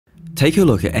Take a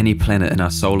look at any planet in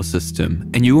our solar system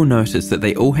and you will notice that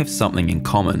they all have something in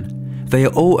common. They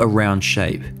are all a round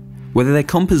shape. Whether their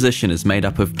composition is made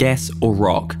up of gas or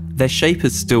rock, their shape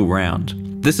is still round.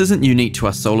 This isn't unique to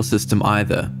our solar system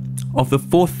either. Of the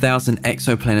 4,000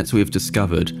 exoplanets we have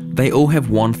discovered, they all have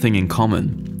one thing in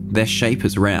common. Their shape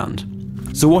is round.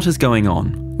 So what is going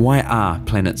on? Why are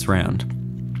planets round?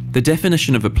 The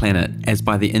definition of a planet, as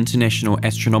by the International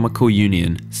Astronomical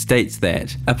Union, states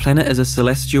that a planet is a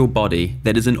celestial body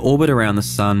that is in orbit around the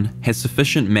Sun, has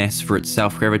sufficient mass for its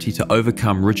self-gravity to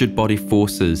overcome rigid body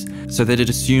forces so that it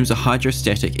assumes a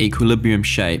hydrostatic equilibrium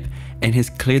shape and has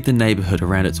cleared the neighborhood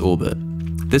around its orbit.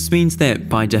 This means that,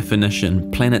 by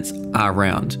definition, planets are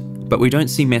round, but we don't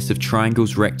see massive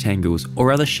triangles, rectangles,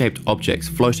 or other shaped objects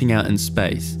floating out in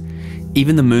space.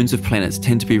 Even the moons of planets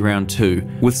tend to be round too,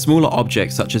 with smaller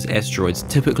objects such as asteroids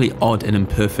typically odd and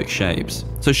imperfect shapes.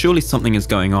 So surely something is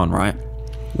going on, right?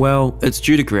 Well, it's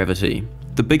due to gravity.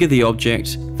 The bigger the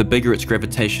object, the bigger its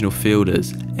gravitational field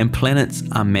is, and planets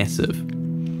are massive.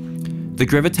 The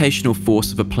gravitational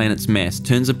force of a planet's mass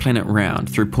turns a planet round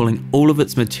through pulling all of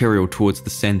its material towards the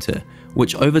center,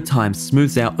 which over time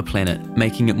smooths out the planet,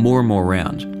 making it more and more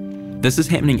round. This is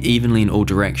happening evenly in all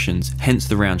directions, hence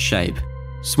the round shape.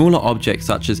 Smaller objects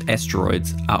such as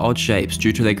asteroids are odd shapes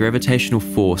due to their gravitational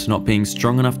force not being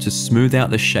strong enough to smooth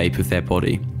out the shape of their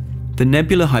body. The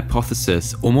nebula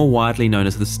hypothesis, or more widely known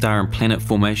as the star and planet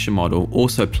formation model,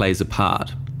 also plays a part.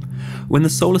 When the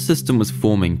solar system was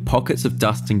forming, pockets of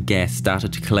dust and gas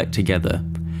started to collect together.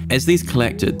 As these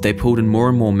collected, they pulled in more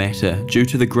and more matter due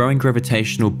to the growing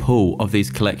gravitational pull of these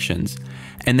collections,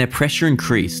 and their pressure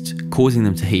increased, causing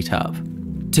them to heat up.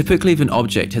 Typically, if an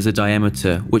object has a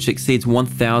diameter which exceeds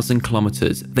 1,000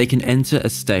 kilometers, they can enter a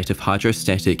state of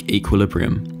hydrostatic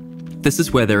equilibrium. This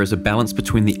is where there is a balance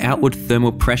between the outward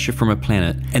thermal pressure from a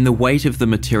planet and the weight of the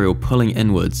material pulling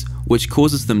inwards, which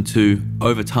causes them to,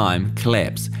 over time,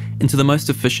 collapse into the most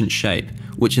efficient shape,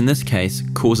 which in this case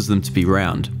causes them to be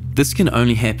round. This can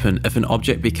only happen if an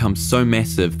object becomes so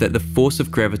massive that the force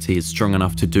of gravity is strong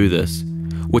enough to do this,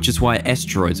 which is why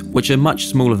asteroids, which are much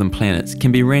smaller than planets,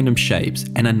 can be random shapes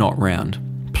and are not round.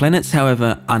 Planets,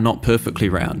 however, are not perfectly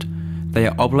round. They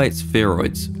are oblate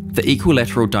spheroids. The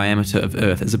equilateral diameter of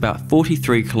Earth is about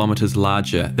 43 kilometers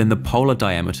larger than the polar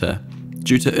diameter,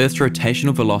 due to Earth's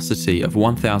rotational velocity of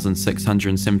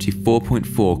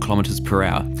 1,674.4 kilometers per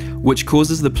hour, which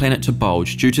causes the planet to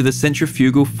bulge due to the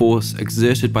centrifugal force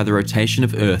exerted by the rotation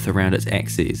of Earth around its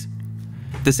axes.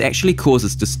 This actually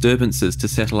causes disturbances to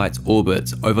satellites'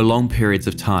 orbits over long periods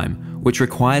of time, which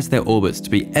requires their orbits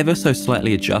to be ever so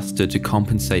slightly adjusted to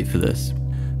compensate for this.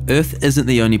 Earth isn't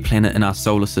the only planet in our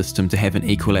solar system to have an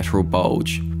equilateral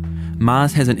bulge.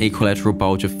 Mars has an equilateral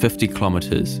bulge of 50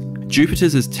 kilometers.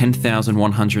 Jupiter's is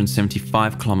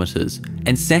 10,175 kilometers,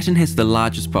 and Saturn has the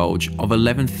largest bulge of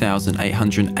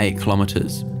 11,808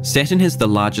 kilometers. Saturn has the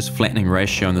largest flattening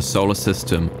ratio in the solar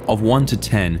system of 1 to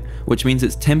 10, which means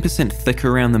it's 10% thicker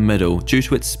around the middle due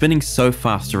to it spinning so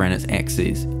fast around its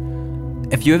axes.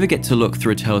 If you ever get to look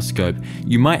through a telescope,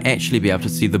 you might actually be able to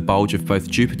see the bulge of both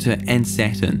Jupiter and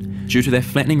Saturn due to their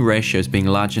flattening ratios being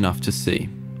large enough to see.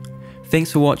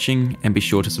 Thanks for watching, and be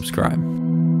sure to subscribe.